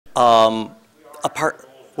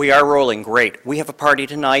We are rolling, great. We have a party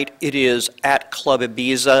tonight. It is at Club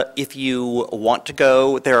Ibiza. If you want to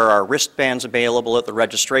go, there are wristbands available at the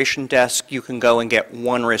registration desk. You can go and get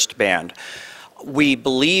one wristband. We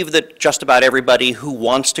believe that just about everybody who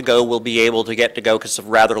wants to go will be able to get to go because it's a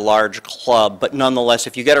rather large club, but nonetheless,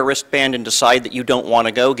 if you get a wristband and decide that you don't want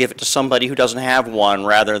to go, give it to somebody who doesn't have one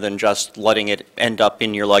rather than just letting it end up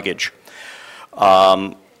in your luggage.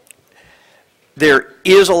 There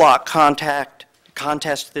is a lock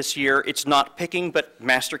contest this year. It's not picking, but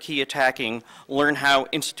master key attacking. Learn how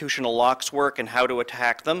institutional locks work and how to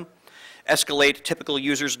attack them. Escalate typical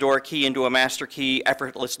user's door key into a master key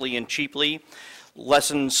effortlessly and cheaply.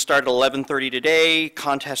 Lessons start at 11:30 today,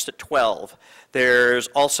 contest at 12. There's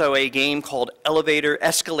also a game called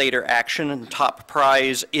Escalator Action, and top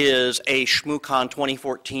prize is a ShmooCon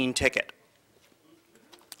 2014 ticket.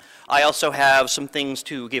 I also have some things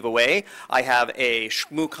to give away. I have a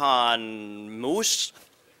ShmooCon moose,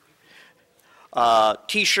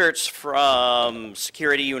 t-shirts from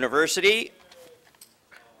Security University,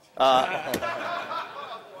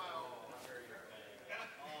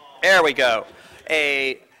 there we go,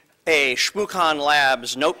 a ShmooCon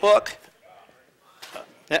Labs notebook,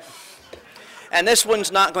 and this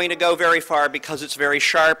one's not going to go very far because it's very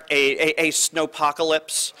sharp, a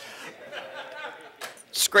snowpocalypse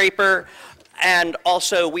scraper. And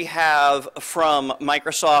also we have from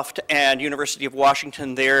Microsoft and University of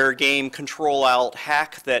Washington their game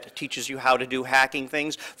Control-Alt-Hack that teaches you how to do hacking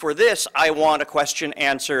things. For this, I want a question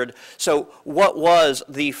answered. So what was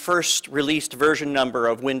the first released version number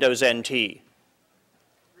of Windows NT?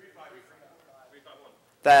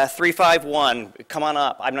 351. Come on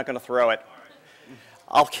up. I'm not going to throw it.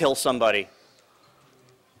 I'll kill somebody.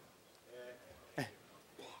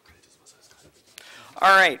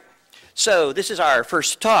 All right. So this is our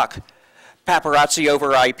first talk, Paparazzi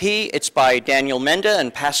over IP. It's by Daniel Mende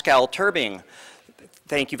and Pascal Turbing.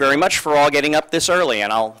 Thank you very much for all getting up this early,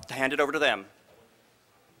 and I'll hand it over to them.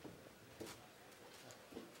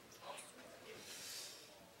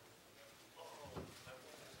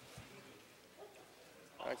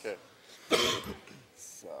 Okay.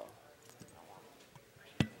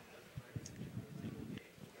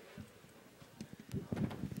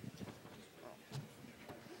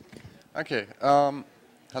 Okay,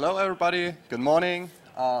 hello everybody, good morning.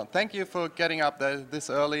 Thank you for getting up this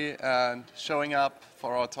early and showing up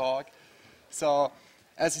for our talk. So,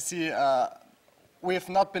 as you see, we have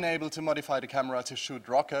not been able to modify the camera to shoot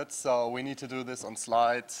rockets, so we need to do this on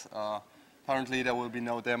slides. Apparently there will be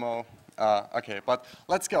no demo. Okay, but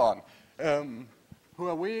let's go on. Who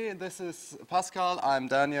are we? This is Pascal, I'm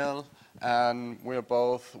Daniel, and we're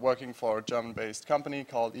both working for a German-based company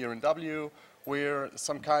called ERNW. We're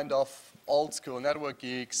some kind of old-school network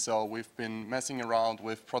geeks, so we've been messing around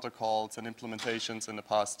with protocols and implementations in the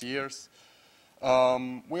past years.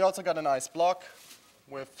 We also got a nice blog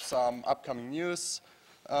with some upcoming news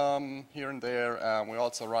here and there, and we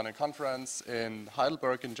also run a conference in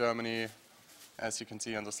Heidelberg in Germany. As you can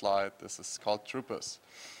see on the slide, this is called Troopers.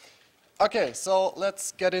 Okay, so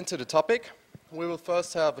let's get into the topic. We will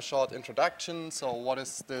first have a short introduction. So what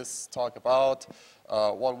is this talk about?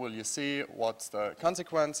 What will you see? What's the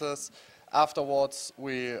consequences? Afterwards,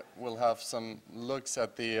 we will have some looks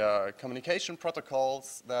at the communication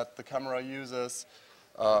protocols that the camera uses,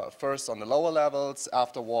 first on the lower levels,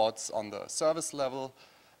 afterwards on the service level,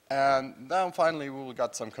 and then finally we will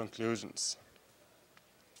get some conclusions.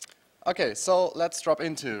 Okay, so let's drop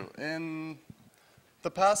into. In the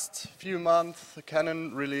past few months,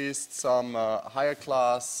 Canon released some higher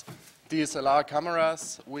class DSLR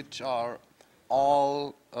cameras, which are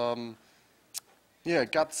all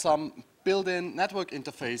got some built-in network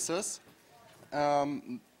interfaces.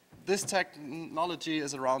 This technology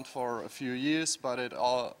is around for a few years, but it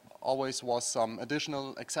always was some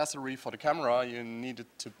additional accessory for the camera you needed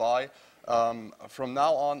to buy. From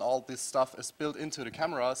now on, all this stuff is built into the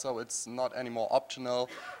camera, so it's not anymore optional,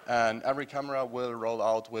 and every camera will roll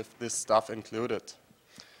out with this stuff included.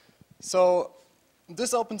 So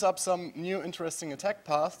this opens up some new interesting attack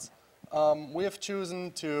paths. We have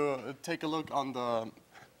chosen to take a look on the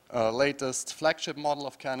latest flagship model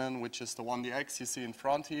of Canon, which is the 1DX you see in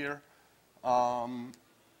front here. I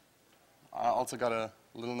also got a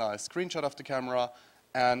little nice screenshot of the camera,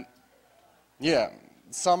 and yeah,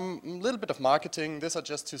 some little bit of marketing. These are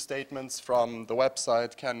just two statements from the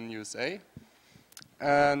website Canon USA.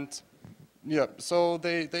 And yeah, so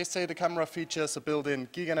they say the camera features a built-in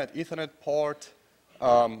Giganet Ethernet port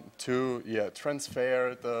to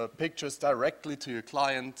transfer the pictures directly to your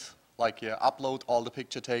client, like upload all the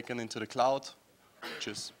picture taken into the cloud, which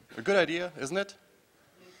is a good idea, isn't it?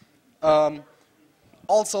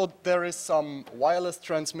 Also, there is some wireless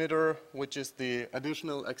transmitter, which is the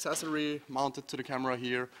additional accessory mounted to the camera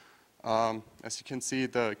here. As you can see,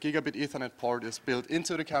 the gigabit Ethernet port is built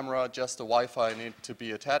into the camera, just the Wi-Fi need to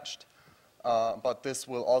be attached. But this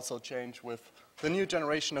will also change with the new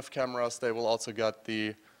generation of cameras. They will also get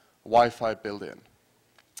the Wi-Fi built in.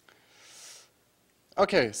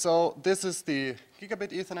 Okay, so this is the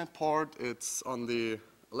gigabit Ethernet port. It's on the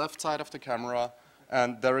left side of the camera.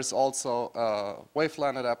 And there is also a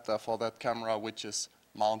waveLAN adapter for that camera, which is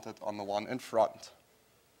mounted on the one in front.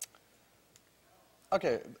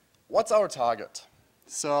 Okay, what's our target?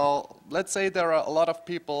 So let's say there are a lot of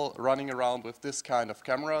people running around with this kind of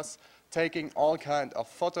cameras, taking all kind of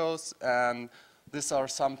photos, and these are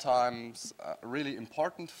sometimes really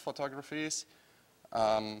important photographies.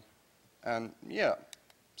 And yeah,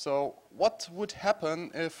 so what would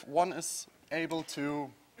happen if one is able to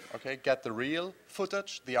get the real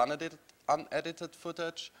footage, the unedited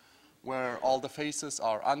footage, where all the faces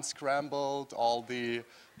are unscrambled, all the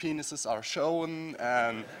penises are shown,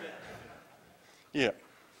 and yeah.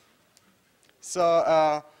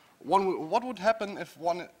 So what would happen if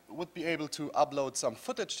one would be able to upload some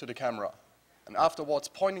footage to the camera, and afterwards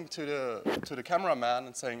pointing to the cameraman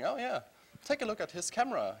and saying, oh yeah, take a look at his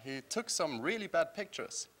camera. He took some really bad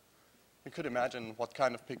pictures. You could imagine what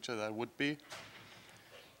kind of picture that would be.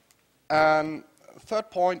 And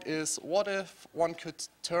third point is, what if one could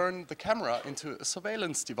turn the camera into a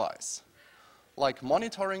surveillance device? Like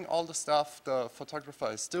monitoring all the stuff the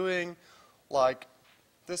photographer is doing. Like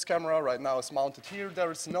this camera right now is mounted here.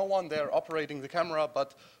 There is no one there operating the camera,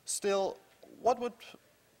 but still, what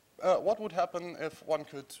would happen if one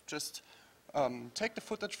could just take the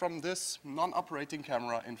footage from this non-operating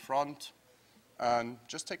camera in front and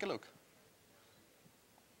just take a look?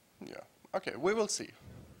 Yeah, okay, we will see.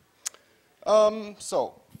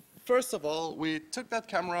 So, first of all, we took that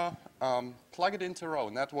camera, plugged it into our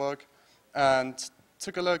network, and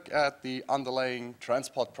took a look at the underlying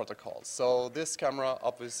transport protocols. So this camera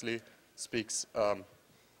obviously speaks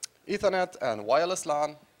Ethernet and wireless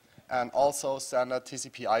LAN, and also standard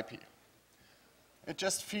TCP/IP. It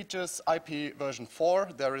just features IP version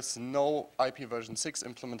 4. There is no IP version 6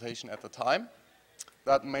 implementation at the time.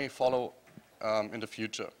 That may follow in the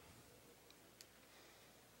future.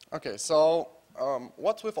 Okay, so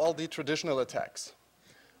what's with all the traditional attacks?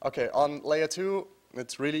 Okay, on layer 2,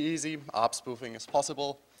 it's really easy. ARP spoofing is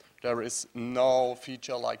possible. There is no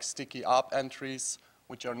feature like sticky ARP entries,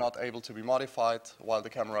 which are not able to be modified while the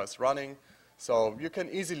camera is running. So you can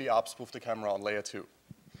easily ARP spoof the camera on layer 2.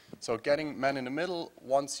 So getting man in the middle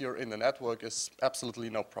once you're in the network is absolutely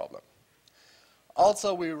no problem.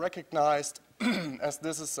 Also, we recognized, as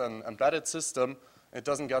this is an embedded system, it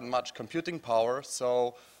doesn't get much computing power.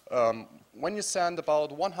 So when you send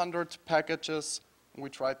about 100 packages, we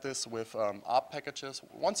tried this with ARP packages.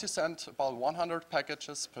 Once you send about 100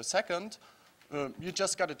 packages per second, you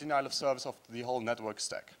just get a denial of service of the whole network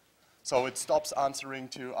stack. So it stops answering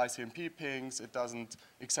to ICMP pings. It doesn't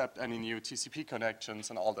accept any new TCP connections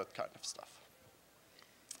and all that kind of stuff.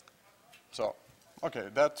 So, okay,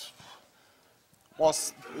 that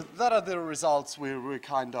are the results we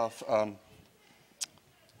kind of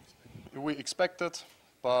we expected,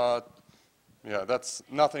 but yeah, that's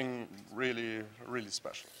nothing really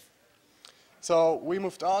special. So we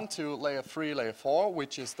moved on to layer 3, layer 4,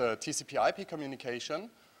 which is the TCP/IP communication.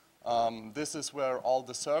 This is where all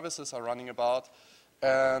the services are running about,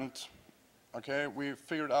 and okay, we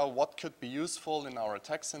figured out what could be useful in our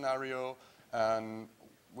attack scenario, and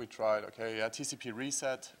we tried, okay, yeah, TCP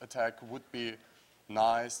reset attack would be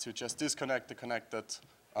nice to just disconnect the connected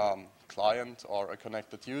client or a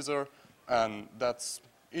connected user, and that's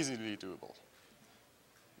easily doable.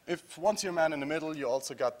 If once you're man in the middle, you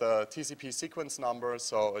also got the TCP sequence number,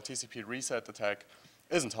 so a TCP reset attack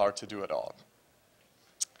isn't hard to do at all.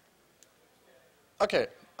 Okay,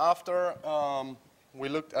 after we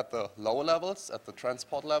looked at the lower levels, at the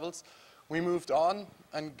transport levels, we moved on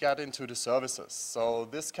and got into the services. So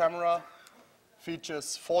this camera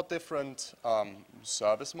features 4 different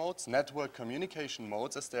service modes, network communication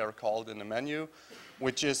modes, as they are called in the menu,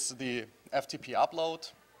 which is the FTP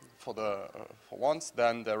upload for once.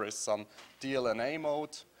 Then there is some DLNA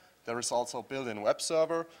mode. There is also built-in web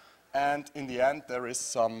server. And in the end, there is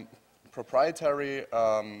some proprietary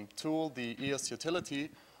tool, the EOS utility,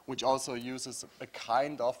 which also uses a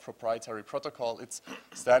kind of proprietary protocol. It's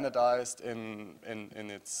standardized in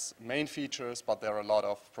its main features, but there are a lot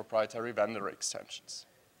of proprietary vendor extensions.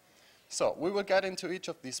 So we will get into each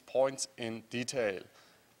of these points in detail.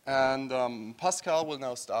 And Pascal will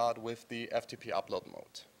now start with the FTP upload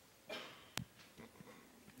mode.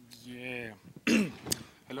 Yeah.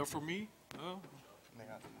 Hello from me. Oh.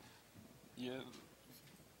 Yeah.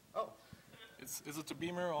 Oh. Is it the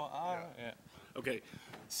beamer or Yeah. Yeah. Okay.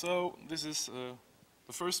 So this is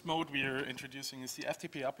the first mode we are introducing is the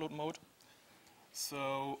FTP upload mode.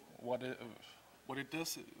 So what it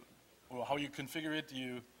does, or how you configure it,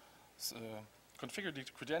 you configure the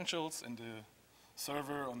credentials in the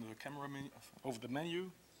server on the camera over the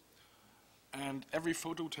menu, and every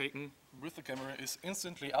photo taken with the camera is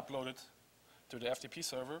instantly uploaded to the FTP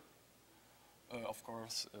server. Of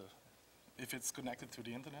course, if it's connected to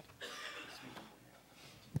the internet.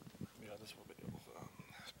 Yeah, this will be.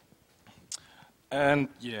 And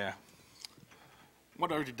yeah,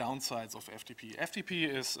 what are the downsides of FTP?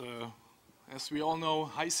 FTP is, as we all know,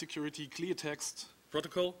 high security clear text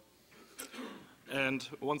protocol. And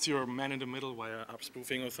once you're man in the middle via up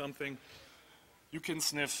spoofing or something, you can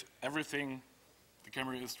sniff everything the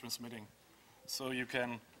camera is transmitting. So you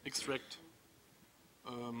can extract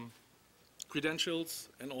credentials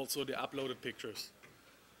and also the uploaded pictures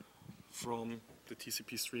from the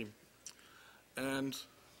TCP stream. And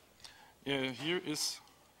here is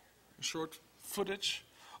a short footage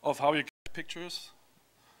of how you get pictures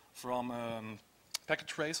from packet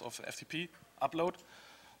trace of FTP upload.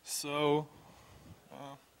 So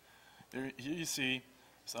here you see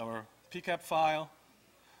is our PCAP file.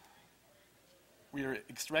 We are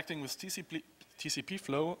extracting with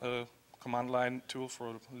TCP-flow, a command line tool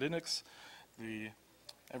for Linux,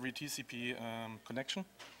 every TCP connection.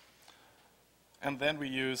 And then we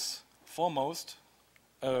use foremost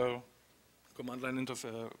a command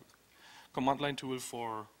line tool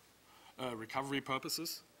for recovery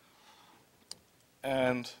purposes.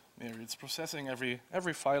 And it's processing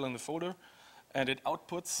every file in the folder, and it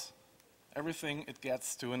outputs everything it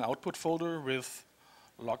gets to an output folder with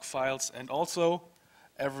log files and also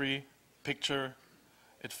every picture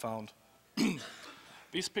it found.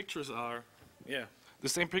 These pictures are, the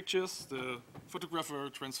same pictures the photographer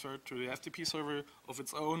transferred to the FTP server of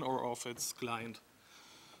its own or of its client.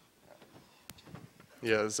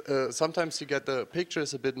 Yes, sometimes you get the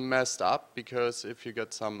pictures a bit messed up because if you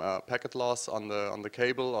get some packet loss on the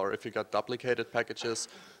cable, or if you got duplicated packages,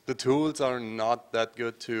 the tools are not that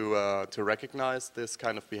good to recognize this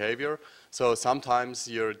kind of behavior. So sometimes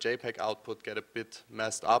your JPEG output get a bit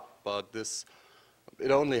messed up, but it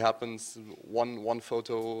only happens one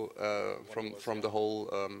photo from the whole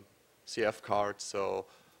CF card. So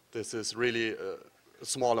this is really a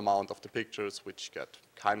small amount of the pictures which get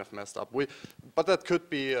kind of messed up. But that could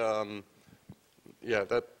be,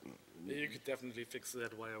 that. You could definitely fix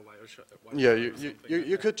that via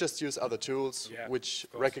you could just use other tools which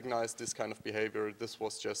recognize this kind of behavior. This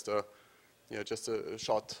was just a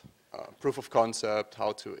short proof of concept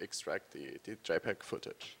how to extract the JPEG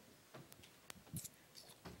footage.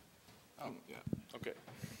 Okay.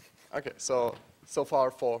 Okay, so far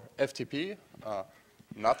for FTP.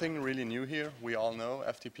 Nothing really new here. We all know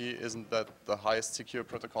FTP isn't the highest secure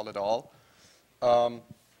protocol at all.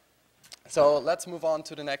 So let's move on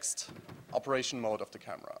to the next operation mode of the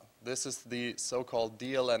camera. This is the so-called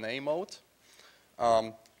DLNA mode.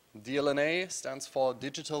 DLNA stands for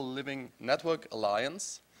Digital Living Network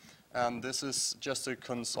Alliance, and this is just a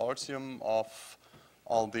consortium of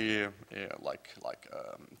all the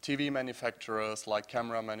TV manufacturers, like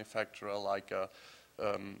camera manufacturer, like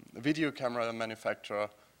video camera manufacturer,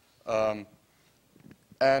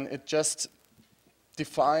 and it just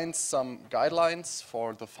defines some guidelines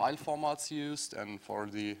for the file formats used and for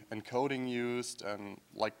the encoding used and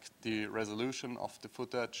like the resolution of the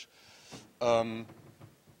footage.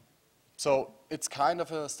 So it's kind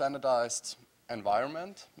of a standardized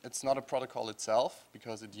environment. It's not a protocol itself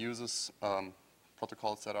because it uses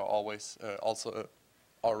protocols that are always also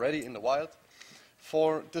already in the wild.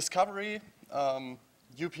 For discovery,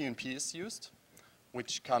 UPnP is used,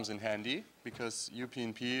 which comes in handy because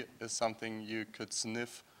UPnP is something you could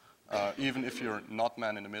sniff even if you're not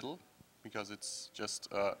man in the middle, because it's just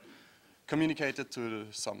communicated to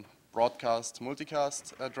some broadcast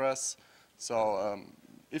multicast address. So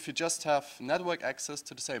if you just have network access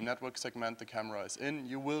to the same network segment the camera is in,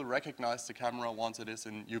 you will recognize the camera once it is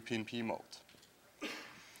in UPnP mode.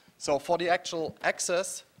 So for the actual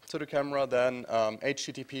access to the camera, then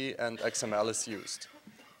HTTP and XML is used.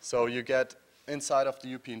 So you get inside of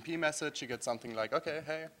the UPnP message, you get something like, okay,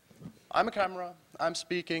 hey, I'm a camera, I'm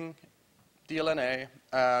speaking DLNA,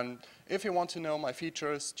 and if you want to know my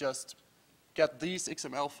features, just get these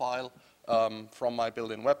XML file from my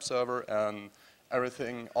built-in web server, and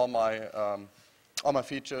everything, all my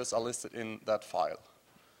features are listed in that file.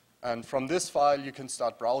 And from this file, you can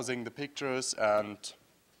start browsing the pictures and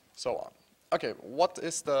so on. Okay, what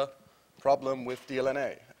is the problem with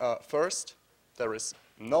DLNA. First, there is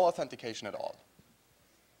no authentication at all.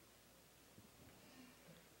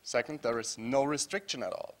 Second, there is no restriction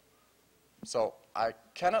at all. So I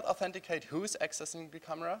cannot authenticate who is accessing the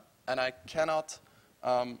camera, and I cannot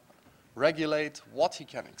regulate what he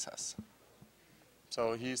can access.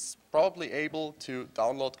 So he's probably able to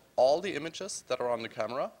download all the images that are on the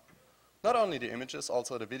camera. Not only the images,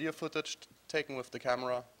 also the video footage taken with the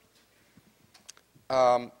camera.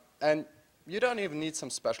 And you don't even need some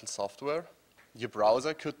special software. Your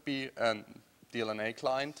browser could be a DLNA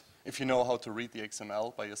client if you know how to read the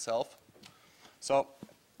XML by yourself. So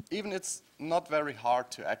even it's not very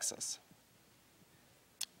hard to access.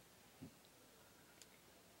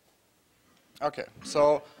 Okay,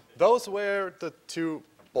 so those were the two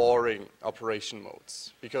boring operation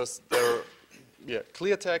modes because they're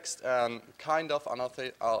clear text and kind of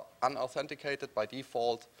unauthenticated by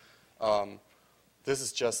default. This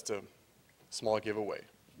is just a small giveaway.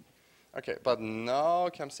 Okay, but now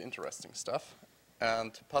comes the interesting stuff.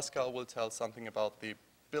 And Pascal will tell something about the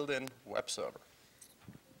built-in web server.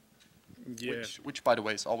 Yeah. Which, by the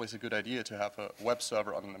way, is always a good idea to have a web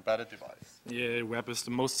server on an embedded device. Yeah, web is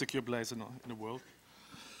the most secure place in the world.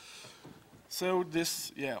 So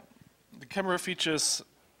this, the camera features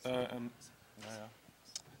a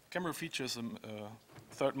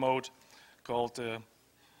third mode called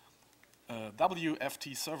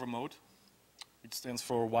WFT server mode, which stands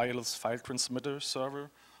for wireless file transmitter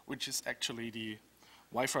server, which is actually the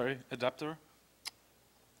Wi-Fi adapter.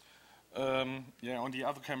 On the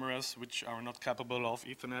other cameras, which are not capable of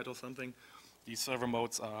Ethernet or something, these server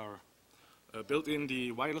modes are built in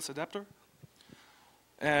the wireless adapter.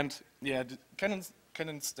 And the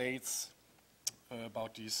CANON states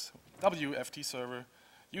about this WFT server,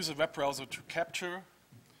 use a web browser to capture,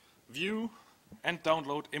 view, and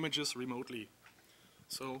download images remotely.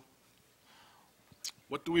 So,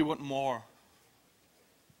 what do we want more?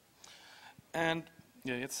 And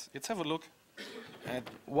let's have a look at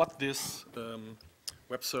what this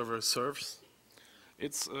web server serves.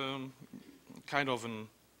 It's kind of a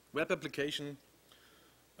web application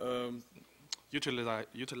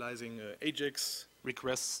utilizing AJAX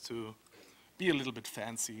requests to be a little bit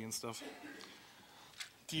fancy and stuff.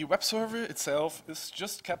 The web server itself is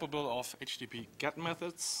just capable of HTTP GET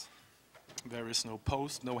methods. There is no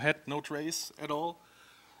post, no head, no trace at all.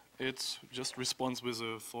 It just responds with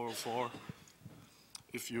a 404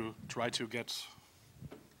 if you try to get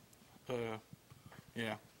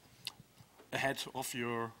ahead of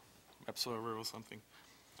your web server or something.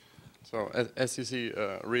 So as you see,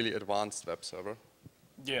 a really advanced web server.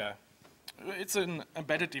 Yeah, it's an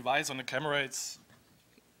embedded device on a camera. It's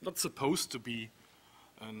not supposed to be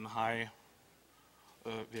a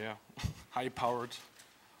high-powered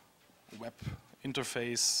web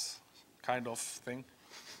interface kind of thing.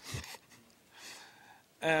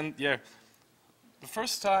 And the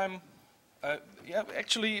first time,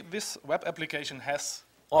 actually, this web application has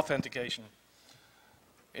authentication.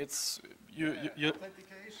 It's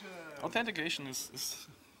authentication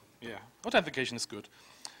authentication is good.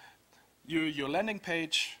 Your landing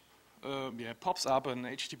page pops up an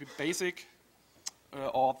HTTP basic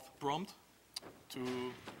auth prompt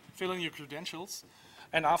to fill in your credentials,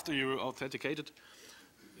 and after you're authenticated,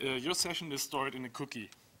 your session is stored in a cookie.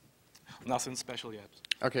 Nothing special yet.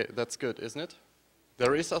 Okay, that's good, isn't it?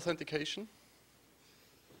 There is authentication,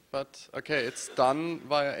 but okay, it's done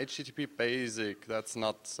via HTTP basic. That's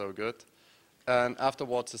not so good. And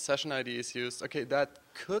afterwards, the session ID is used. Okay, that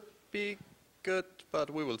could be good, but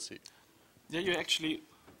we will see. Yeah, you actually,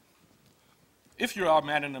 if you are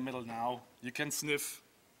man in the middle now, you can sniff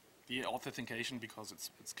the authentication because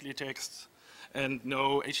it's clear text and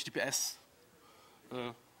no HTTPS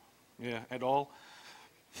at all.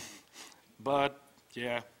 But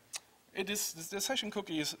it is the session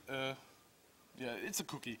cookie is it's a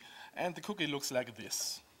cookie, and the cookie looks like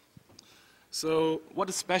this. So what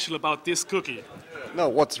is special about this cookie? No,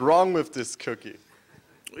 what's wrong with this cookie?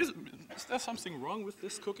 Is there something wrong with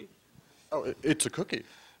this cookie? Oh, it's a cookie.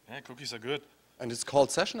 Yeah, cookies are good. And it's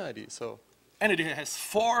called session ID, so. And it has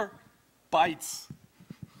 4 bytes.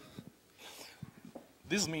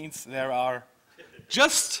 This means there are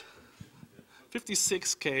just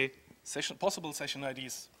 56K possible session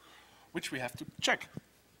IDs, which we have to check.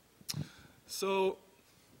 So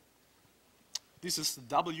this is the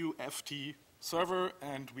WFT server,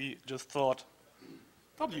 and we just thought,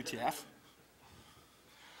 WTF.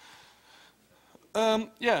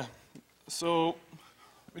 So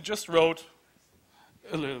we just wrote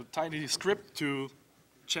a little tiny script to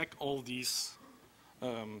check all these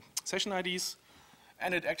session IDs,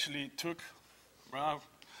 and it actually took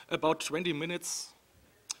about 20 minutes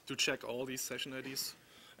to check all these session IDs.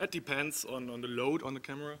 It depends on the load on the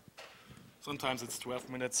camera. Sometimes it's 12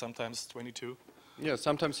 minutes, sometimes 22. Yeah,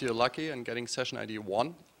 sometimes you're lucky and getting session ID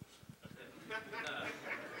 1.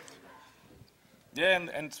 Yeah,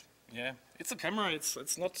 and yeah, it's a camera.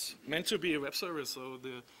 It's not meant to be a web service, so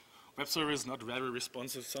the web server is not very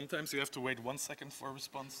responsive. Sometimes you have to wait 1 second for a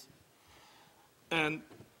response. And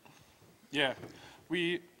yeah,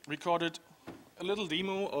 we recorded a little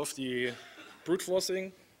demo of the brute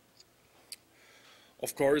forcing.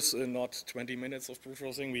 Of course, not 20 minutes of brute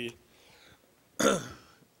forcing. We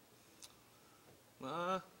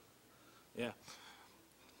yeah.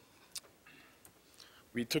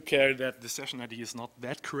 We took care that the session ID is not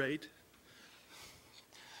that great.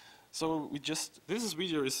 So this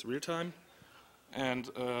video is real time, and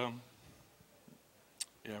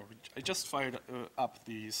yeah, I just fired up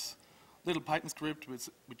these little Python script,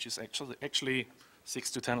 which is actually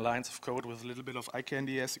 6 to 10 lines of code with a little bit of eye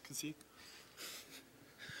candy, as you can see.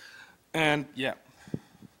 And yeah,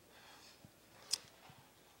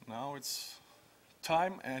 now it's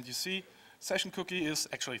time, and you see, session cookie is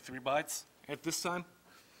actually 3 bytes at this time.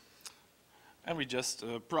 And we just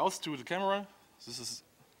browse to the camera. This is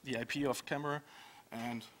the IP of camera,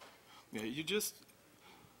 and yeah,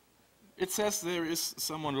 it says there is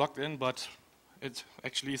someone logged in, but it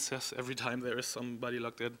actually says every time there is somebody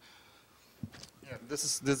logged in. Yeah, this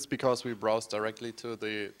is because we browse directly to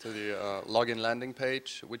the login landing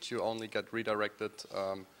page, which you only get redirected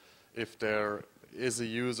if there is a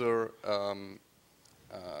user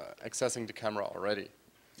accessing the camera already.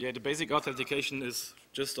 Yeah, the basic authentication is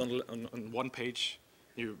just on one page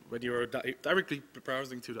when you are directly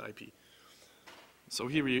browsing to the IP. So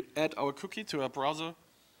here we add our cookie to our browser.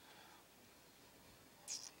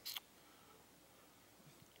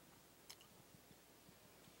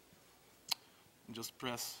 And just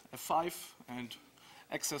press F5 and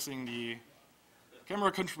accessing the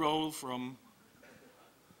camera control from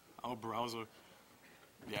our browser.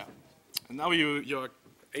 Yeah, and now you're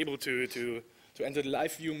able to enter the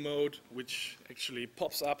live view mode, which actually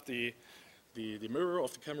pops up the mirror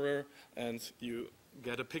of the camera, and you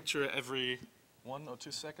get a picture every 1 or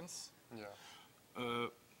 2 seconds. Yeah.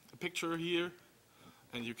 A picture here,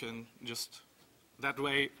 and you can just that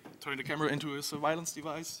way turn the camera into a surveillance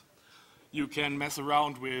device. You can mess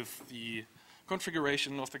around with the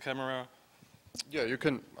configuration of the camera. Yeah, you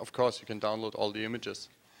can, of course, you can download all the images.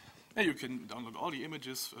 Yeah, you can download all the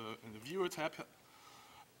images in the viewer tab.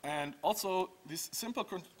 And also, this simple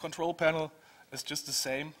control panel is just the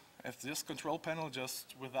same as this control panel,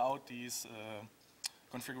 just without these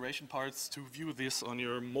configuration parts to view this on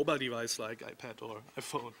your mobile device like iPad or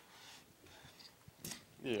iPhone.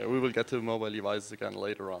 Yeah, we will get to mobile devices again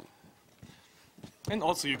later on. And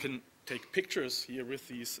also, you can take pictures here with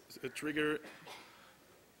these trigger,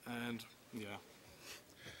 and yeah,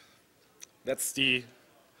 that's the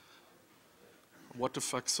what the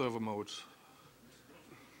fuck server mode.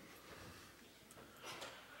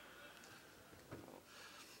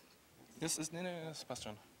 This is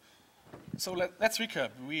Sebastian. So let's recap.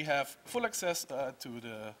 We have full access to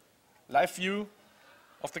the live view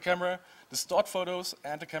of the camera, the stored photos,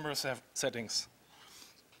 and the camera settings.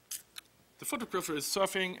 The photographer is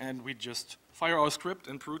surfing, and we just fire our script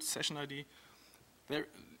and brute session ID.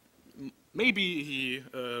 Maybe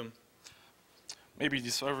the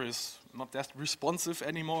server is not that responsive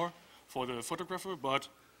anymore for the photographer, but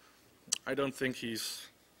I don't think he's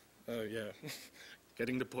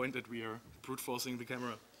getting the point that we are brute forcing the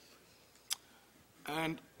camera.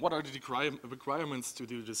 And what are the requirements to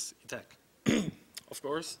do this attack? Of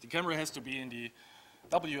course, the camera has to be in the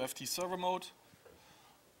WFT server mode.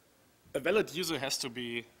 A valid user has to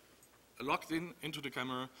be logged into the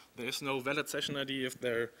camera. There is no valid session ID if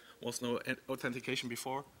there was no authentication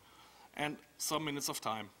before. And some minutes of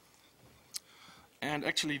time. And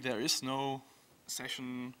actually there is no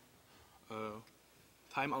session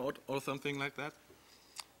timeout or something like that.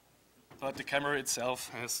 But the camera itself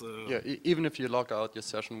has yeah, even if you log out, your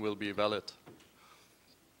session will be valid.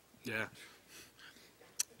 Yeah.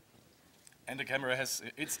 And the camera has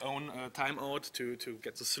its own timeout to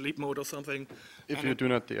get to sleep mode or something. If you do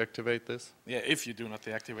not deactivate this? Yeah, if you do not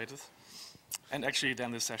deactivate this. And actually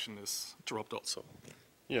then the session is dropped also.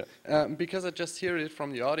 Yeah, because I just hear it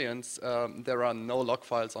from the audience, there are no log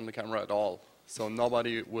files on the camera at all. So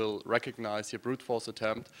nobody will recognize your brute force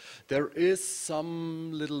attempt. There is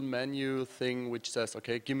some little menu thing which says,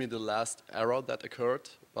 okay, give me the last error that occurred,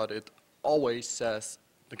 but it always says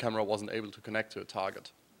the camera wasn't able to connect to a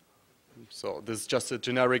target. So this is just a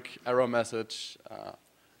generic error message,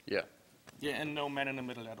 yeah. Yeah, and no man in the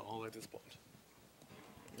middle at all at this point.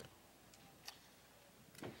 Yeah.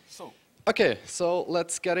 So, Okay, so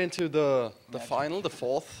let's get into the final, the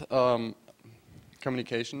fourth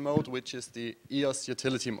communication mode, which is the EOS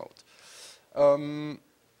utility mode.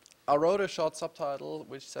 I wrote a short subtitle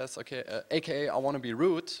which says, okay, AKA I want to be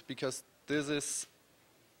root, because this is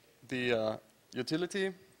the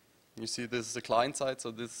utility. You see this is the client side,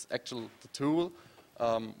 so this is actually the tool,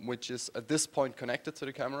 which is at this point connected to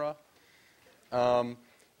the camera.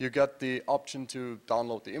 You got the option to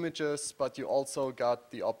download the images, but you also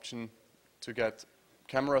got the option to get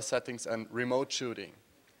camera settings and remote shooting.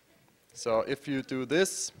 So if you do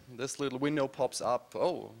this, this little window pops up.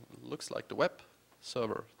 Oh, looks like the web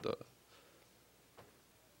server, the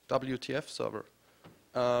WTF server.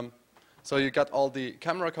 So you got all the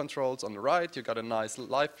camera controls on the right, you got a nice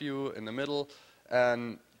live view in the middle,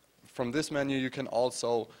 and from this menu you can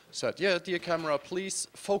also set, yeah, dear camera, please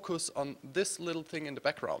focus on this little thing in the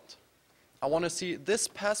background. I want to see this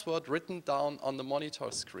password written down on the monitor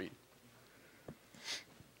screen.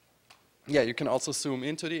 Yeah, you can also zoom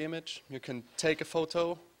into the image. You can take a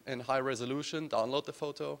photo in high resolution, download the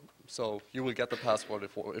photo, so you will get the password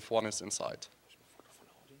if one is inside.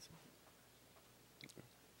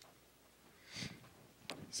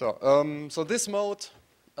 So this mode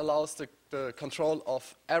allows the control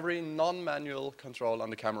of every non-manual control on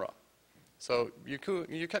the camera. So you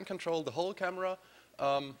can control the whole camera,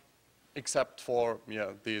 except for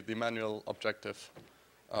the manual objective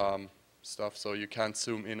stuff, so you can't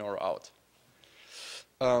zoom in or out.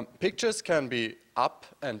 Pictures can be up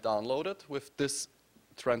and downloaded with this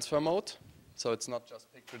transfer mode. So it's not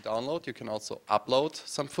just picture download, you can also upload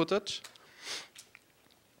some footage.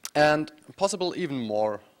 And possible even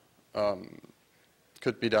more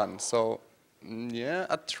could be done. So yeah,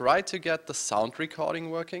 I tried to get the sound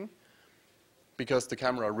recording working, because the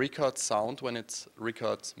camera records sound when it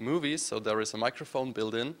records movies, so there is a microphone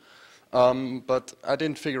built in. But I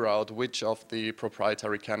didn't figure out which of the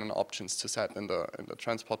proprietary Canon options to set in the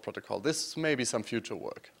transport protocol. This may be some future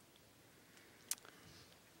work.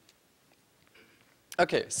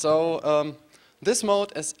 Okay, so this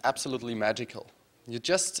mode is absolutely magical. You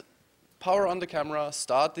just power on the camera,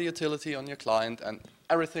 start the utility on your client, and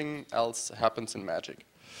everything else happens in magic.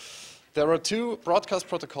 There are two broadcast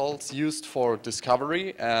protocols used for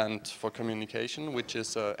discovery and for communication, which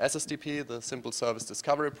is SSDP, the Simple Service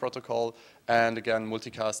Discovery Protocol, and again,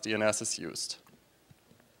 multicast DNS is used.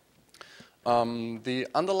 The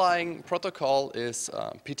underlying protocol is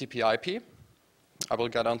PTP-IP. I will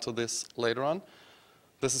get onto this later on.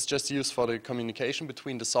 This is just used for the communication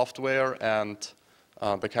between the software and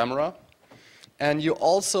the camera. And you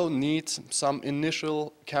also need some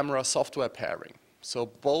initial camera software pairing. So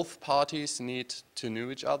both parties need to know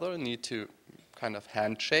each other, need to kind of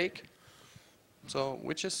handshake, so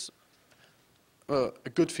which is a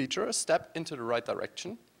good feature, a step into the right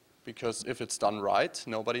direction, because if it's done right,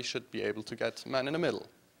 nobody should be able to get man in the middle.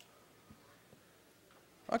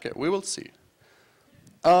 Okay, we will see.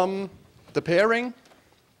 The pairing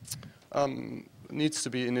needs to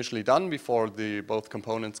be initially done before both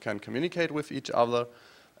components can communicate with each other,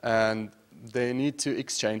 and they need to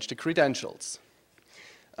exchange the credentials.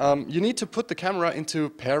 You need to put the camera into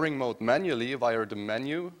pairing mode manually via the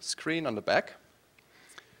menu screen on the back.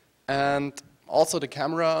 And also the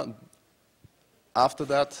camera, after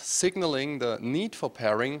that, signaling the need for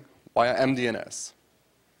pairing via MDNS.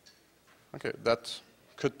 Okay, that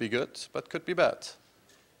could be good, but could be bad.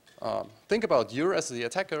 Think about you as the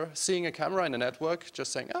attacker seeing a camera in the network,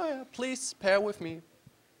 just saying, oh yeah, please pair with me.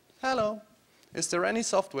 Hello, is there any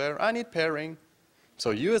software? I need pairing. So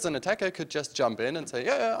you as an attacker could just jump in and say,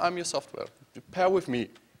 yeah, I'm your software, pair with me.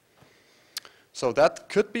 So that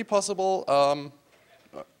could be possible.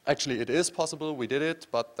 Actually, it is possible, we did it,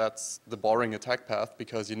 but that's the boring attack path,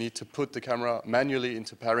 because you need to put the camera manually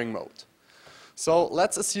into pairing mode. So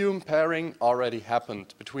let's assume pairing already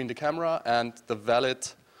happened between the camera and the valid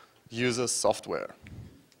user's software.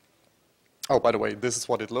 Oh, by the way, this is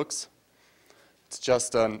what it looks. It's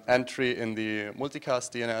just an entry in the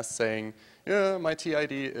multicast DNS saying, yeah, my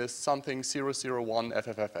TID is something 001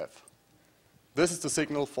 FFFF. This is the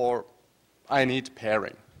signal for I need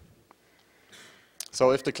pairing.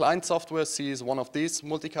 So if the client software sees one of these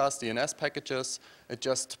multicast DNS packages, it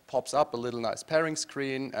just pops up a little nice pairing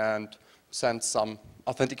screen and sends some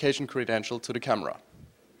authentication credential to the camera.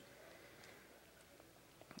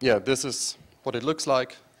 Yeah, this is what it looks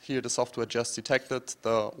like. Here the software just detected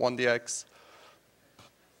the 1DX.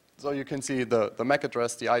 So you can see the MAC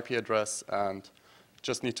address, the IP address, and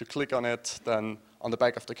just need to click on it. Then on the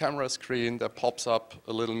back of the camera screen, there pops up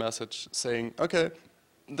a little message saying, okay,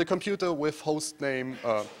 the computer with host name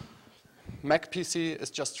Mac PC is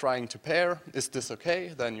just trying to pair. Is this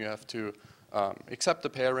okay? Then you have to accept the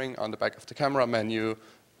pairing on the back of the camera menu,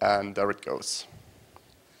 and there it goes.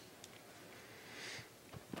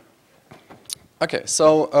 Okay,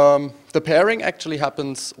 so the pairing actually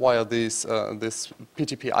happens via this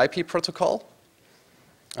PTP-IP protocol.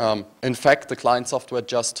 In fact, the client software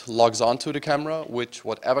just logs onto the camera with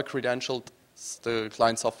whatever credentials the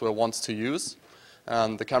client software wants to use.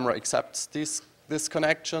 And the camera accepts this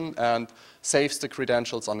connection and saves the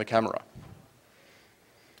credentials on the camera.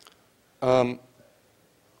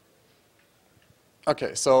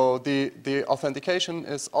 Okay, so the authentication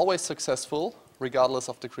is always successful regardless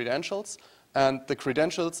of the credentials. And the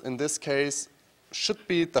credentials in this case should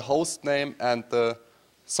be the host name and the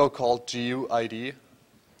so-called GUID.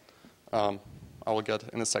 I will get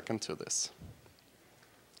in a second to this.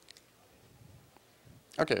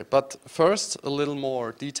 Okay, but first a little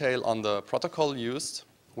more detail on the protocol used,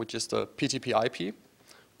 which is the PTP-IP,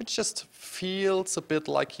 which just feels a bit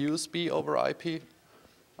like USB over IP.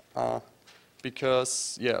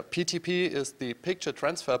 Because, yeah, PTP is the picture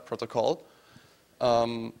transfer protocol.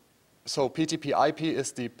 So PTP-IP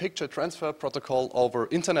is the picture transfer protocol over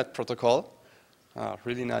Internet Protocol.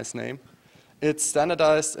 Really nice name. It's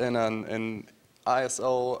standardized in an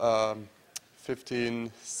ISO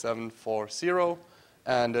 15740,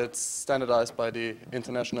 and it's standardized by the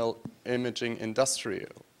International Imaging Industry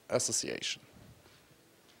Association.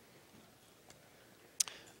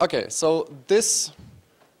 Okay, so this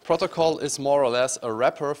protocol is more or less a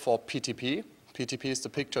wrapper for PTP. PTP is the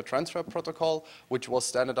picture transfer protocol, which was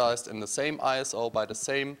standardized in the same ISO by the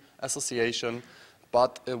same association,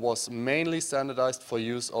 but it was mainly standardized for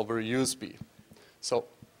use over USB. So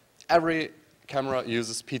every camera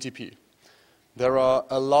uses PTP. There are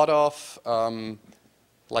a lot of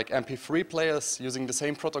like MP3 players using the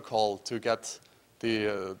same protocol to get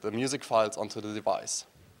the music files onto the device.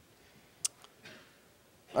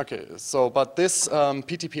 Okay, so but this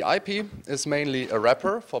PTP-IP is mainly a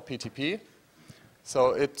wrapper for PTP.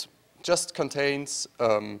 So it just contains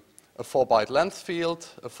a 4-byte length field,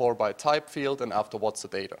 a 4-byte type field, and afterwards the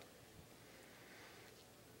data.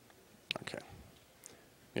 Okay.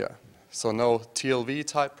 Yeah. So no TLV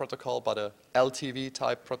type protocol, but a LTV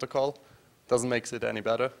type protocol. Doesn't make it any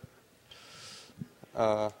better.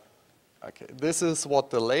 Okay. This is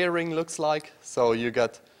what the layering looks like. So you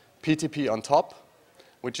get PTP on top,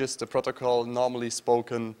 which is the protocol normally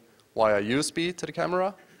spoken via USB to the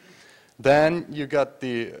camera. Then you got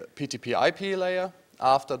the PTP-IP layer.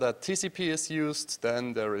 After that TCP is used,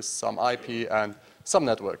 then there is some IP and some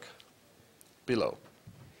network below.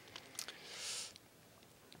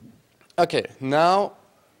 Okay, now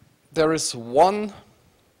there is one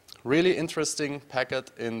really interesting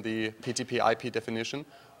packet in the PTP-IP definition,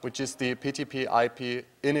 which is the PTP-IP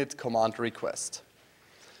init command request.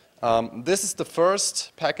 This is the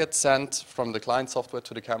first packet sent from the client software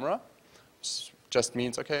to the camera. Just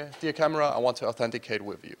means, okay, dear camera, I want to authenticate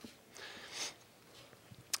with you.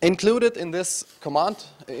 Included in this command,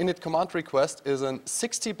 init command request is a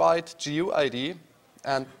 60-byte GUID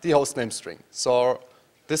and the hostname string. So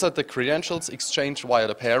these are the credentials exchanged via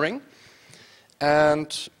the pairing,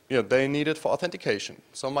 and yeah, they need it for authentication.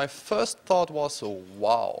 So my first thought was, oh,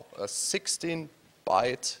 wow, a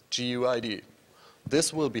 16-byte GUID.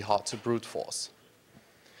 This will be hard to brute force.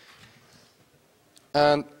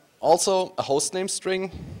 And also, a hostname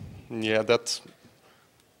string, yeah, that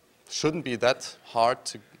shouldn't be that hard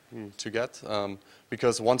to get,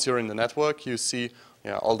 because once you're in the network, you see,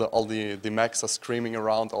 yeah, all the Macs are screaming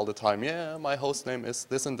around all the time. Yeah, my hostname is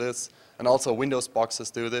this and this, and also Windows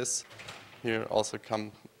boxes do this. Here also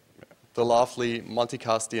the lovely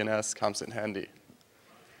multicast DNS comes in handy.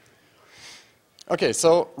 Okay,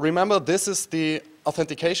 so remember, this is the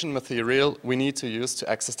authentication material we need to use to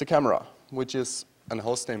access the camera, which is a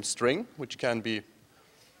hostname string, which can be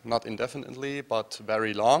not indefinitely, but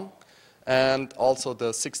very long, and also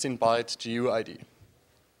the 16-byte GUID.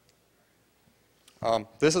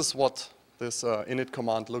 This is what this init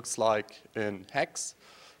command looks like in hex.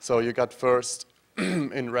 So you got first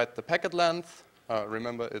in red the packet length.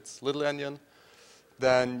 Remember, it's little endian.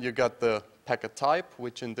 Then you got the packet type,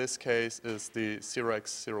 which in this case is the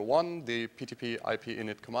 0x01, the PTP-IP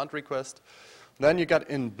init command request. Then you got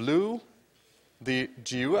in blue the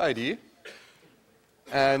GUID,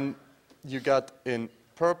 and you got in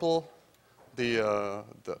purple the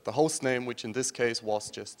host name, which in this case was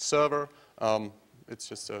just server. It's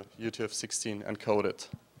just a UTF-16 encoded.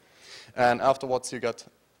 And afterwards you got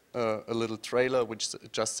a little trailer which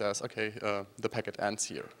just says, okay, the packet ends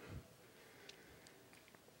here.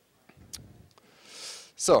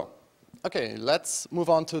 So, okay, let's move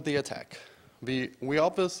on to the attack. we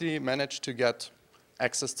obviously managed to get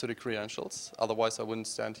access to the credentials. Otherwise, I wouldn't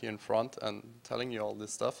stand here in front and telling you all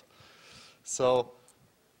this stuff. So,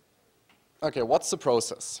 okay, what's the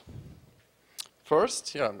process?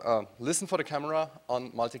 First, listen for the camera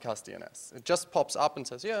on multicast DNS. It just pops up and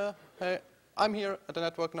says, yeah, hey, I'm here at the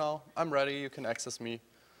network now. I'm ready. You can access me.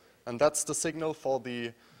 And that's the signal for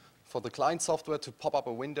the client software to pop up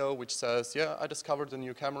a window which says, yeah, I discovered a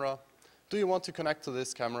new camera. Do you want to connect to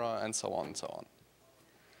this camera? And so on and so on.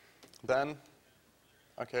 Then,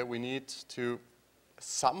 okay, we need to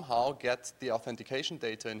somehow get the authentication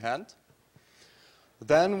data in hand.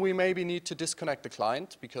 Then we maybe need to disconnect the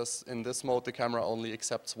client, because in this mode the camera only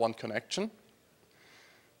accepts one connection.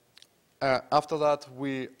 After that,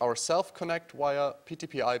 we ourselves connect via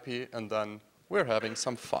PTP/IP, and then we're having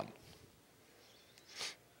some fun.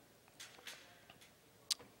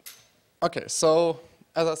 Okay, so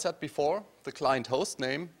as I said before, the client host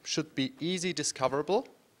name should be easy discoverable,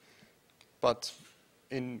 but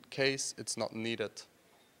in case it's not needed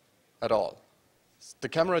at all. The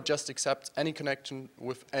camera just accepts any connection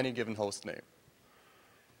with any given host name.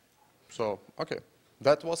 So, okay,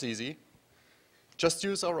 that was easy. Just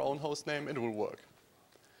use our own host name, it will work.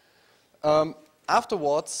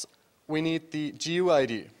 Afterwards, we need the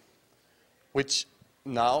GUID, which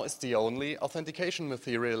now is the only authentication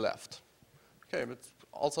material left. Okay, it's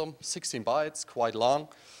also 16 bytes, quite long.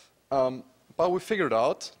 But we figured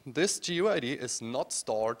out this GUID is not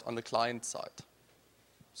stored on the client side.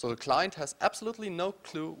 So the client has absolutely no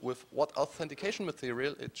clue with what authentication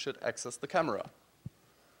material it should access the camera.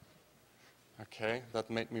 Okay, that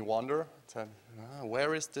made me wonder,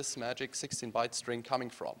 where is this magic 16-byte string coming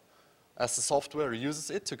from? As the software uses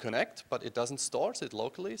it to connect, but it doesn't store it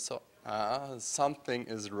locally, so something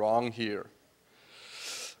is wrong here.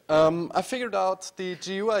 I figured out the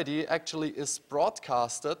GUID actually is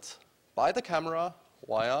broadcasted by the camera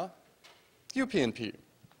via UPnP.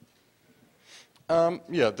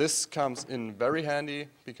 Yeah, this comes in very handy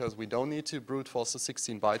because we don't need to brute force the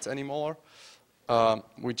 16 bytes anymore.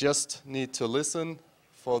 We just need to listen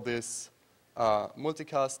for this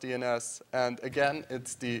multicast DNS, and again,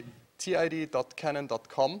 it's the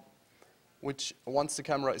tid.canon.com, which once the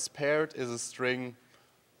camera is paired is a string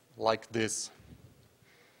like this.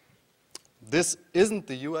 This isn't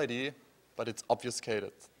the UID, but it's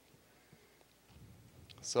obfuscated.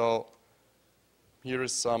 So here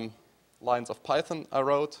is some lines of Python I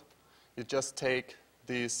wrote. You just take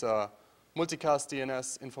these multicast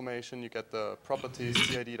DNS information, you get the properties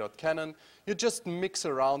tid.canon, you just mix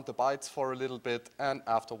around the bytes for a little bit, and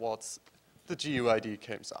afterwards the GUID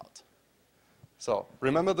comes out. So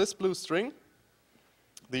remember this blue string?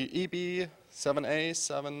 The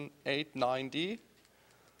EB7A789D.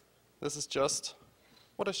 This is just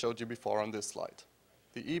what I showed you before on this slide.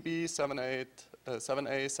 The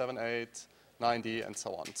EB7A789D, and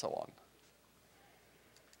so on and so on.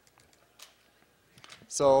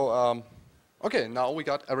 So, okay, now we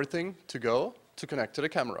got everything to go to connect to the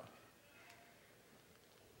camera.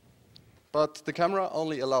 But the camera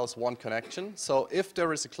only allows one connection, so if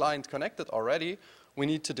there is a client connected already, we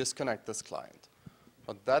need to disconnect this client.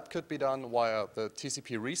 But that could be done via the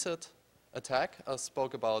TCP reset attack I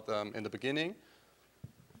spoke about in the beginning.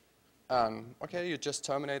 Okay, you just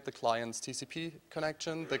terminate the client's TCP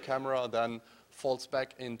connection, the camera then falls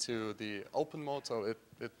back into the open mode, so it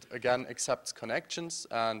again accepts connections,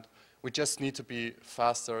 and we just need to be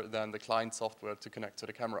faster than the client software to connect to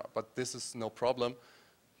the camera. But this is no problem,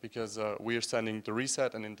 because we are sending the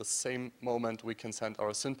reset, and in the same moment we can send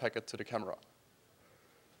our SYN packet to the camera.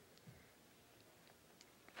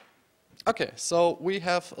 Okay, so we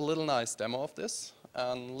have a little nice demo of this,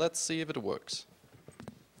 and let's see if it works.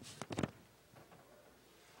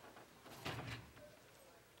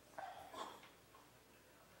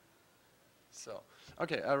 So,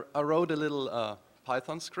 okay, I wrote a little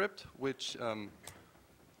Python script, which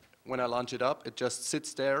when I launch it up, it just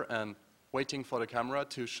sits there and waiting for the camera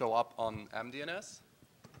to show up on MDNS.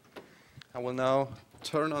 I will now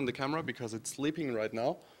turn on the camera because it's sleeping right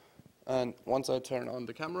now. And once I turn on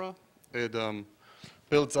the camera, it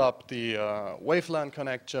builds up the WaveLAN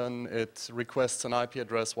connection, it requests an IP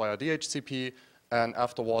address via DHCP, and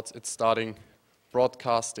afterwards it's starting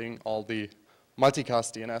broadcasting all the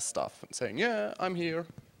multicast DNS stuff and saying, yeah, I'm here.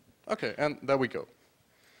 Okay, and there we go.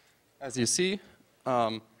 As you see,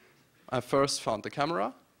 I first found the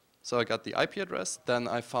camera, so I got the IP address, then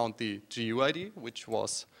I found the GUID, which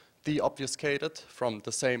was deobfuscated from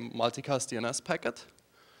the same multicast DNS packet.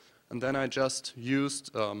 And then I just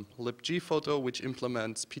used libgphoto, which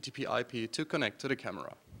implements PTP/IP to connect to the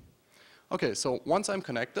camera. Okay, so once I'm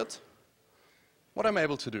connected, what I'm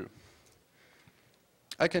able to do?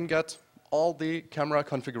 I can get all the camera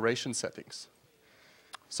configuration settings.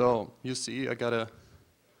 So you see I got a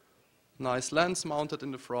nice lens mounted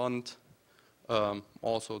in the front.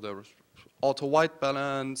 Also there is auto white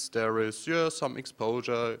balance, there is some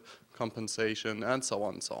exposure, compensation, and so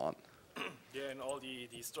on and so on. Yeah, and all the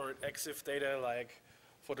stored EXIF data like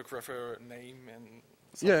photographer name and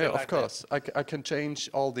Yeah, like of course. I can change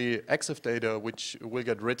all the EXIF data which will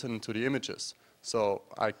get written to the images. So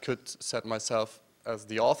I could set myself as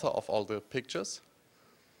the author of all the pictures.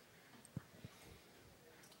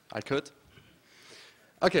 I could.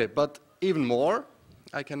 Okay, but even more,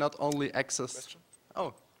 I can not only access... Question?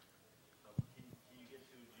 Oh, Can you get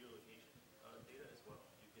to geolocation data as well?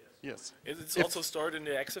 GPS? yes. It's If- also stored in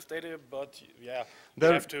the EXIF data, but yeah, you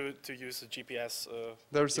There- have to use the GPS.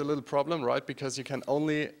 There's a little problem, right? Because you can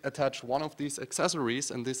only attach one of these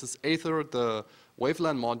accessories, and this is either the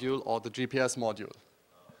waveLAN module or the GPS module.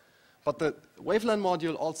 But the waveLAN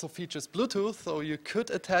module also features Bluetooth, so you could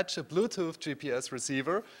attach a Bluetooth GPS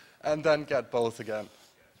receiver and then get both again.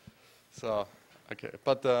 So, okay.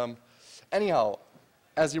 But anyhow,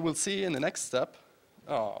 as you will see in the next step,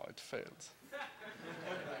 oh, it failed.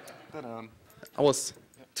 I was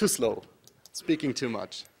too slow, speaking too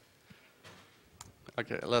much.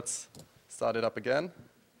 Okay, let's start it up again.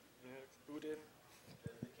 Boot in.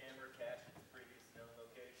 Does the camera cache its previous known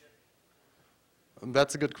location?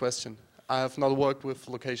 That's a good question. I have not worked with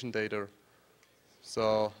location data,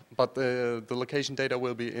 so but the location data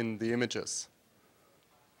will be in the images.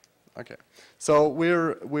 Okay, so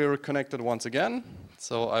we're connected once again.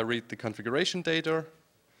 So I read the configuration data,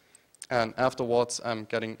 and afterwards I'm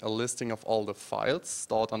getting a listing of all the files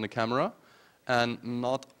stored on the camera, and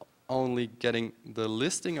not only getting the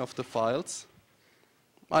listing of the files,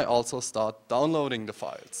 I also start downloading the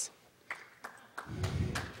files.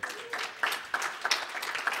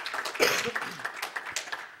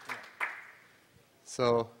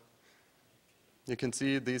 So you can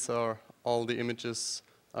see these are all the images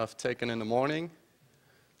I've taken in the morning,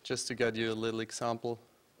 just to get you a little example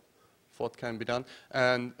of what can be done.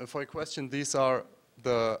 And for a question, these are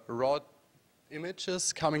the raw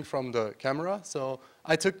images coming from the camera. So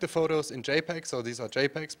I took the photos in JPEG, so these are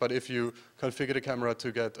JPEGs, but if you configure the camera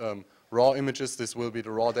to get raw images, this will be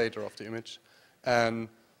the raw data of the image. And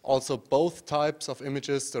also both types of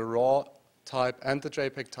images, the raw type and the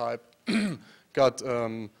JPEG type, got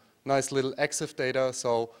nice little EXIF data,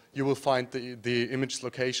 so you will find the image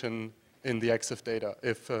location in the EXIF data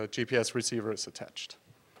if a GPS receiver is attached.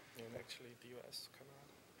 And actually, DOS camera.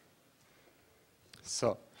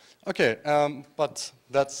 So, okay, but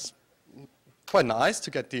that's quite nice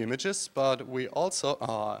to get the images, but we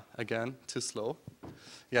also, again, too slow.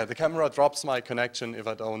 Yeah, the camera drops my connection if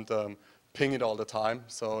I don't ping it all the time,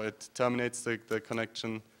 so it terminates the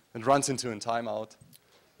connection and runs into a timeout.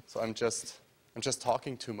 So I'm just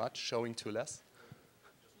talking too much, showing too less.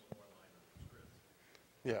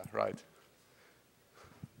 Yeah, right.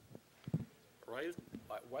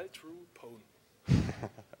 Wild true pwn.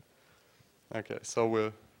 Okay, so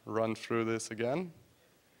we'll run through this again,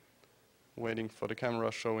 waiting for the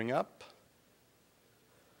camera showing up.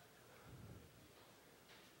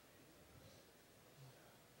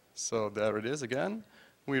 So there it is again.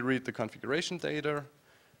 We read the configuration data.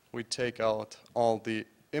 We take out all the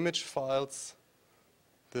image files.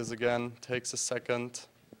 This again takes a second,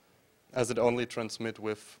 as it only transmits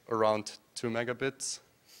with around 2 megabits.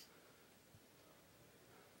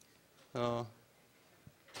 You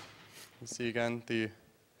see again the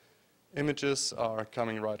images are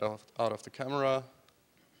coming right out of the camera.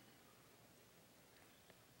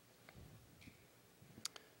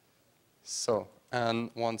 So,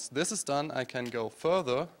 and once this is done, I can go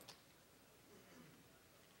further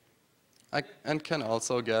and can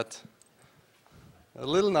also get a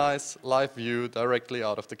little nice live view directly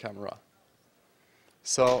out of the camera.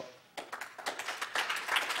 So,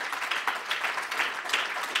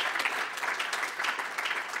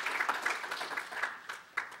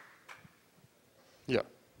 yeah.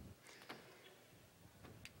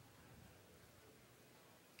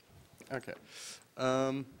 Okay.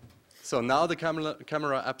 So now the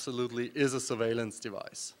camera absolutely is a surveillance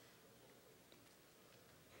device.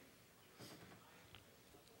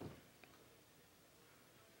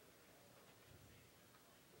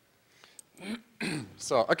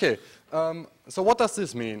 So, okay, so what does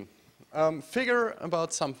this mean? Figure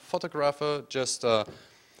about some photographer just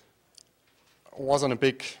was on a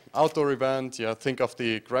big outdoor event. Yeah, think of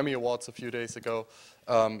the Grammy Awards a few days ago.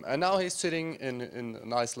 And now he's sitting in a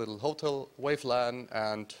nice little hotel waveLAN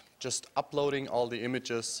and just uploading all the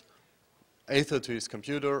images either to his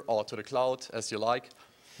computer or to the cloud, as you like.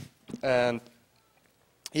 And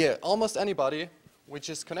yeah, almost anybody which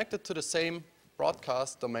is connected to the same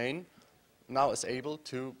broadcast domain now is able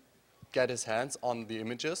to get his hands on the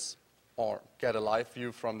images or get a live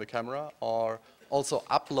view from the camera or also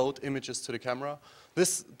upload images to the camera.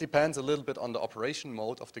 This depends a little bit on the operation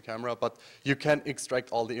mode of the camera, but you can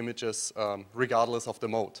extract all the images regardless of the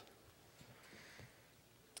mode.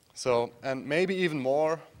 So, and maybe even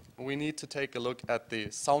more, we need to take a look at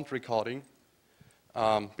the sound recording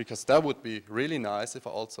because that would be really nice if I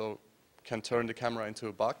also can turn the camera into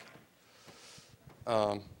a bug.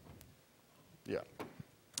 Yeah.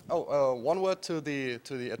 Oh, one word to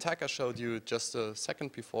the attack I showed you just a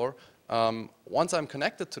second before. Once I'm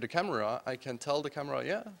connected to the camera, I can tell the camera,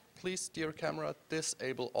 yeah, please, dear camera,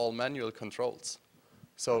 disable all manual controls.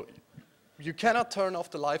 So you cannot turn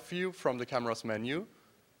off the live view from the camera's menu.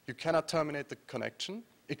 You cannot terminate the connection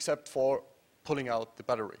except for pulling out the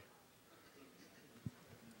battery.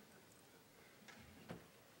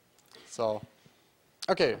 So,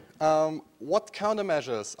 okay, what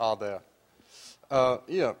countermeasures are there?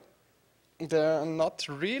 Yeah, there are not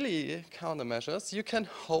really countermeasures. You can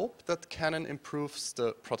hope that Canon improves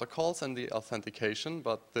the protocols and the authentication,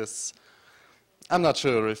 but this, I'm not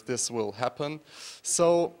sure if this will happen.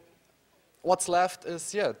 So what's left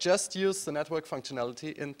is, yeah, just use the network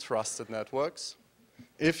functionality in trusted networks.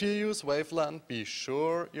 If you use WaveLAN, be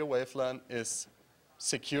sure your WaveLAN is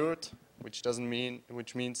secured,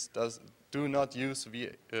 which means do not use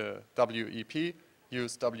WEP,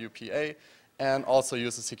 use WPA, and also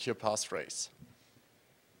use a secure passphrase.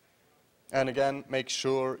 And again, make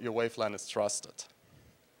sure your WaveLAN is trusted.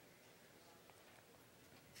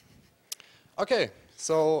 Okay,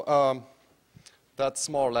 so that's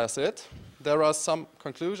more or less it. There are some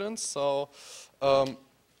conclusions. So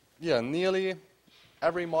yeah, nearly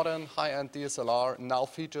every modern high-end DSLR now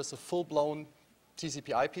features a full-blown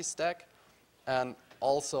TCP IP stack and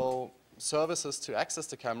also services to access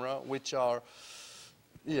the camera, which are,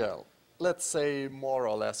 yeah, let's say more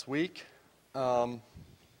or less weak.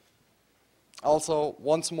 Also,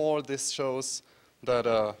 once more, this shows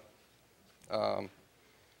that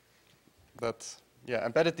yeah,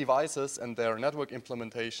 embedded devices and their network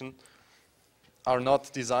implementation are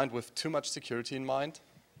not designed with too much security in mind,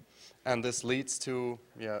 and this leads to,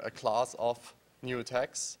 yeah, a class of new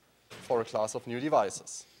attacks for a class of new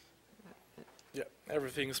devices. Yeah,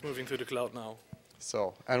 everything is moving to the cloud now.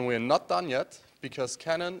 So, and we're not done yet, because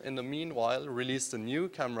Canon, in the meanwhile, released a new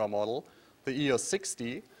camera model, the EOS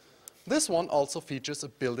 60. This one also features a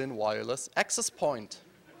built-in wireless access point.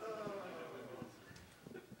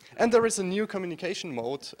 And there is a new communication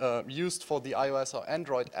mode used for the iOS or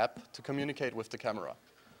Android app to communicate with the camera.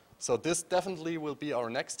 So this definitely will be our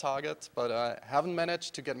next target, but I haven't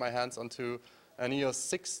managed to get my hands onto an EOS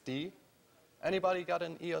 60. Anybody got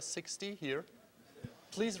an EOS 60 here?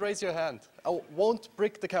 Please raise your hand. I won't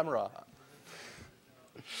brick the camera.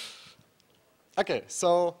 Okay,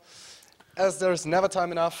 so as there's never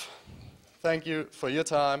time enough, thank you for your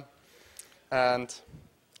time, and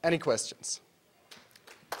any questions?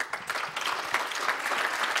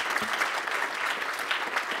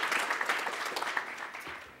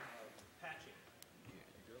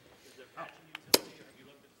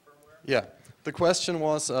 Yeah, the question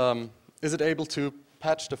was, is it able to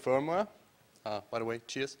patch the firmware? By the way,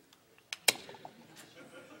 cheers.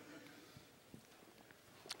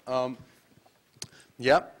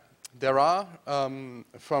 Yeah, there are firmware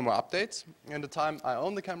updates. In the time I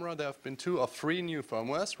own the camera, there have been 2 or 3 new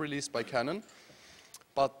firmwares released by Canon.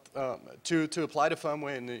 But to apply the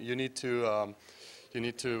firmware, you need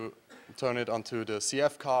to turn it onto the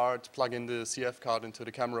CF card, plug in the CF card into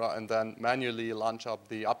the camera, and then manually launch up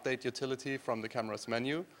the update utility from the camera's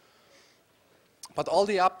menu. But all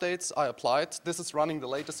the updates I applied, this is running the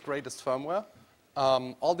latest, greatest firmware.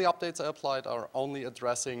 All the updates I applied are only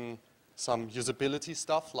addressing some usability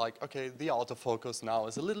stuff, like, okay, the autofocus now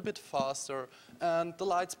is a little bit faster, and the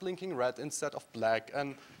light's blinking red instead of black,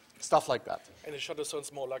 and stuff like that. And the shutter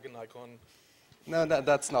sounds more like an icon. No,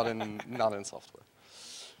 that's not in software.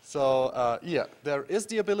 So yeah, there is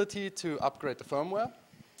the ability to upgrade the firmware.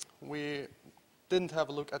 We didn't have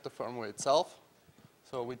a look at the firmware itself,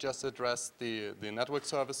 so we just addressed the network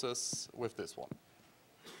services with this one.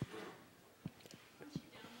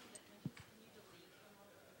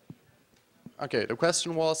 Okay, the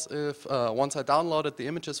question was if once I downloaded the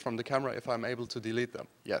images from the camera, if I'm able to delete them.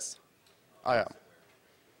 Yes, I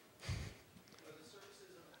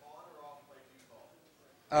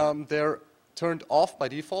am. They're turned off by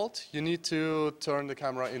default. You need to turn the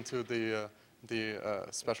camera into the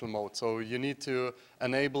special mode. So you need to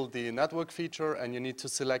enable the network feature, and you need to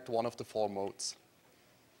select one of the 4 modes.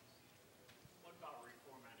 What about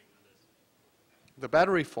reformatting? The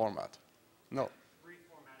battery format? No.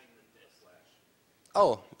 Reformatting the disk.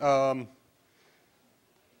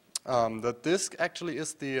 The disk actually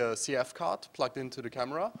is the CF card plugged into the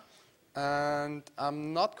camera. And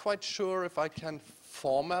I'm not quite sure if I can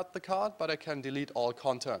format the card, but I can delete all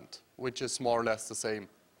content, which is more or less the same.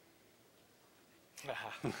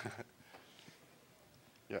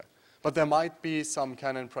 Yeah. But there might be some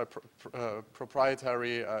Canon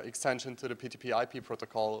proprietary extension to the PTP-IP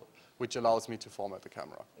protocol, which allows me to format the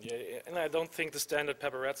camera. Yeah, and I don't think the standard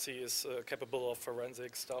Paparazzi is capable of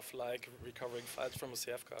forensic stuff like recovering files from a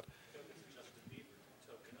CF card.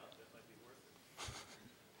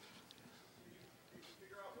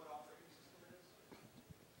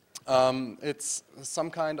 It's some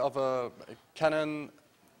kind of a Canon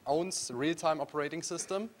owns real-time operating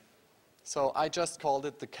system. So I just called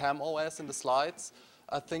it the CamOS in the slides.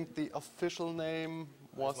 I think the official name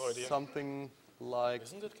was something like...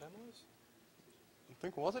 Isn't it CamOS? I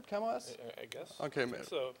think, was it CamOS? I guess. Okay,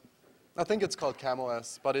 So. I think it's called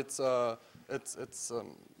CamOS, but it's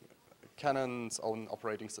Canon's own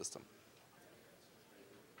operating system.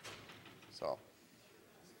 So,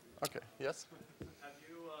 okay, yes? Have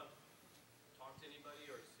you talked to anybody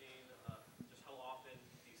or seen just how often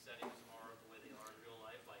these settings are the way they are in real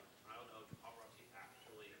life? Like, I don't know, do Paparazzi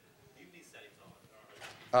actually leave these settings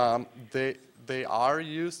on? They are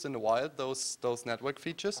used in the wild, those network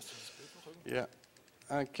features. Yeah,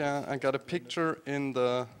 I got a picture in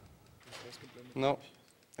the, no,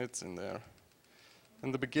 it's in there.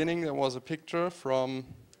 In the beginning there was a picture from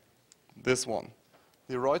this one,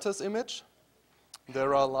 the Reuters image.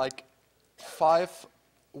 There are like 5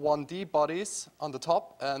 1D bodies on the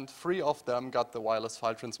top, and 3 of them got the wireless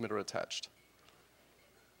file transmitter attached.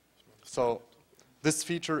 So this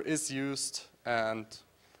feature is used, and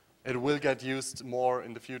it will get used more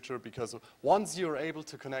in the future, because once you're able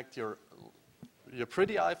to connect your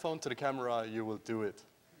pretty iPhone to the camera, you will do it.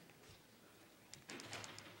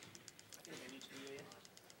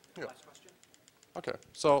 Yeah. Last question? Okay,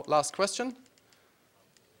 so last question.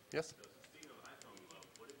 Yes? Speaking of iPhone,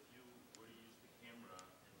 what if you were to use the camera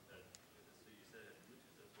instead? So you said it has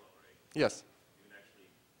Bluetooth as well, right? Yes. You can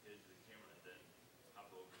actually hit the camera and then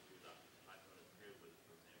hop over to the iPhone it's paired with,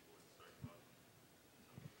 for example, and start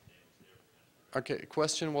talking. Okay,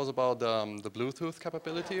 question was about the Bluetooth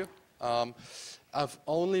capability. I've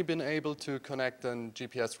only been able to connect a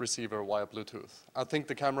GPS receiver via Bluetooth. I think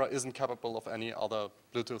the camera isn't capable of any other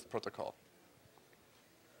Bluetooth protocol.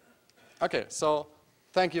 Okay, so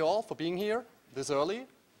thank you all for being here this early.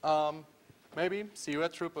 Maybe see you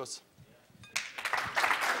at Troopers.